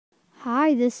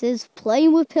Hi, this is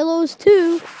Playing with Pillows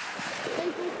 2.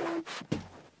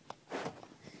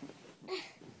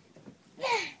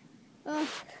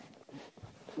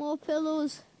 More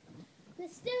pillows.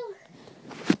 There's still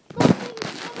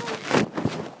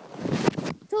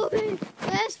Toby,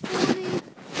 there's 40.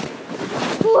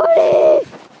 40!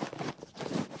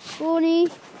 40.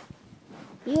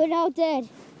 You're now dead.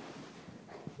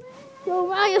 You're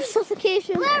right of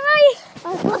suffocation. Where are you?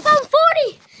 I found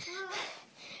 40!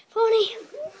 40.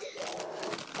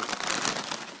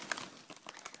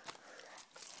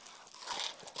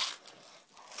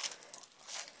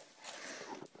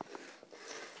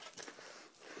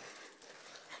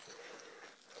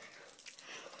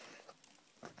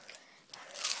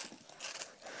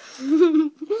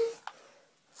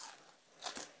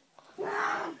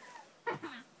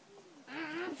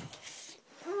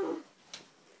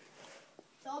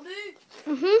 Toby?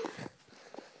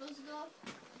 Close the door.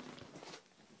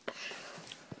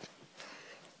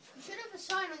 You should have a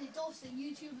sign on your door saying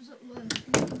YouTubers at work.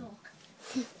 Knock.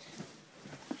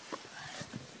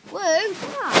 Whoa,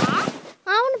 I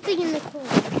want to be in the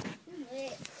corner.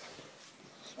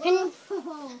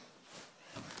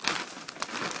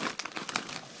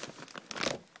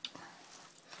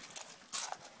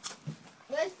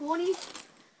 Where's Bonnie?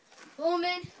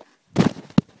 Bowman.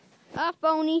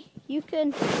 Bonnie, you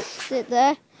can sit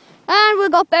there. And we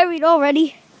got buried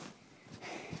already.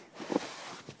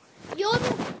 You're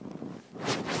the...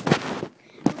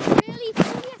 Really?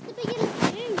 Bonnie has to be in it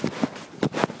too.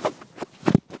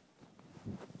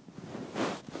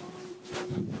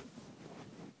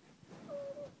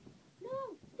 No,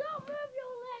 don't move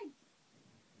your legs.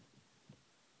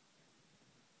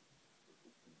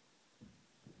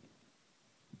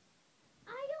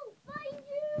 I'll find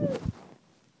you.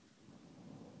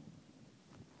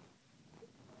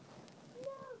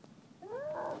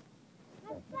 I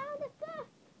found a cat.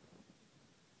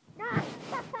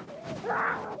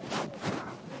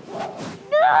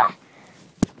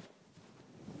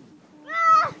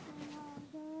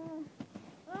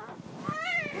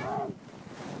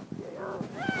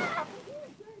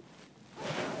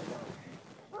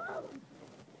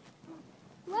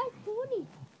 Where's Bonnie?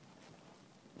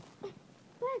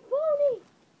 Where's Bonnie?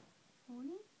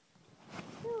 Bonnie?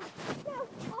 No.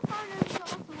 I'll find her in the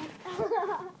castle.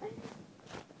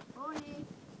 Bonnie.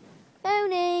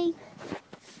 Bonnie.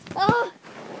 Oh!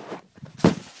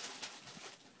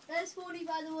 There's 40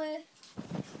 by the way.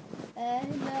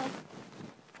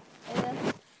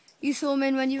 You saw him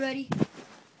in when you're ready.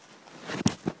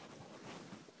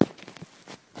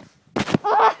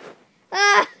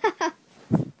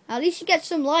 At least you get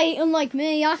some light, unlike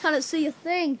me, I can't see a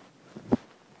thing.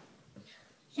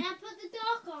 Shall I put the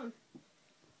dark on?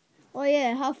 Oh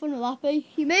yeah, how fun will that be?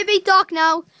 You may be dark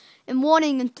now, and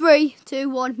warning in 3, 2,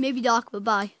 1, maybe dark, but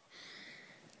bye.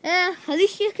 Yeah, at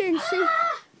least you can see.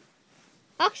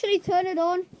 Actually turn it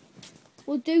on.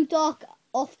 We'll do dark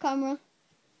off camera.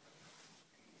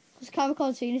 Because camera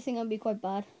can't see anything, that'd be quite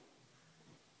bad.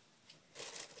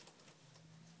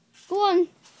 Go on.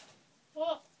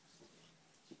 What?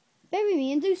 Bury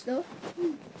me and do stuff.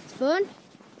 It's fun.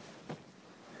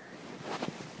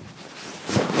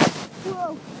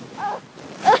 Whoa.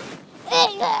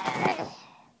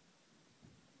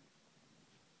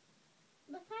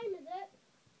 What time is it?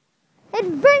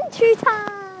 Adventure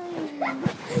time! Right,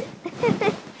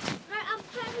 I'm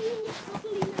carrying this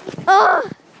properly now. Oh!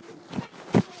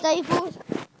 Staples.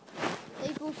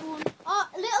 Staples one. Oh,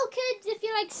 little kids, if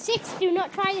you're like 6, do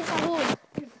not try this at home.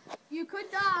 You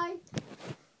could die.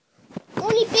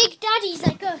 Only big daddies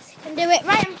like us can do it.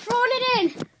 Right, I'm throwing it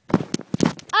in.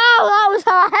 Oh, that was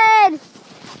her head!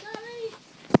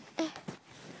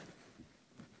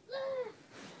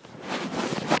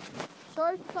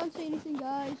 Sorry if you can't see anything,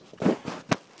 guys.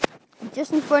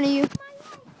 Just in front of you.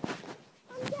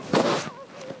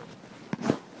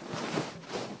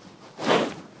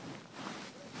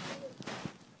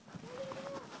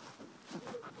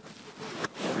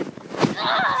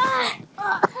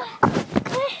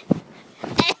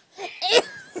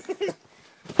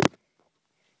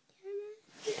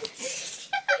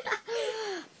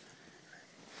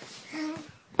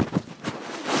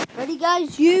 Ready,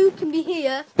 guys? You can be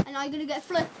here, and I'm gonna get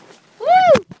flipped. Woo!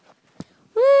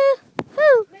 Woo!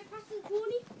 Woo! May I pass this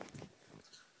Bonnie?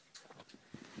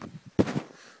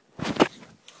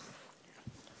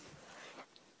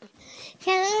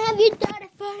 Can I have your daughter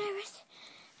for hours?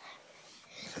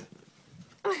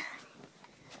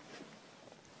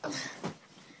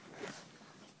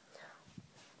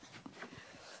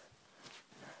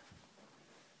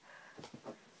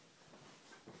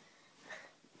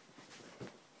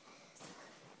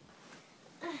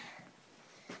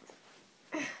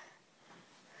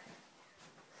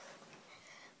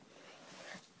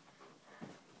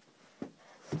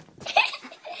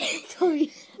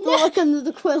 Don't look under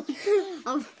the quilt.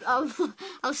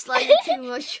 I've slided too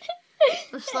much.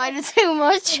 I've slided too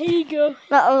much. There you go.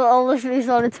 I've literally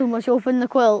slided too much up in the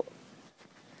quilt.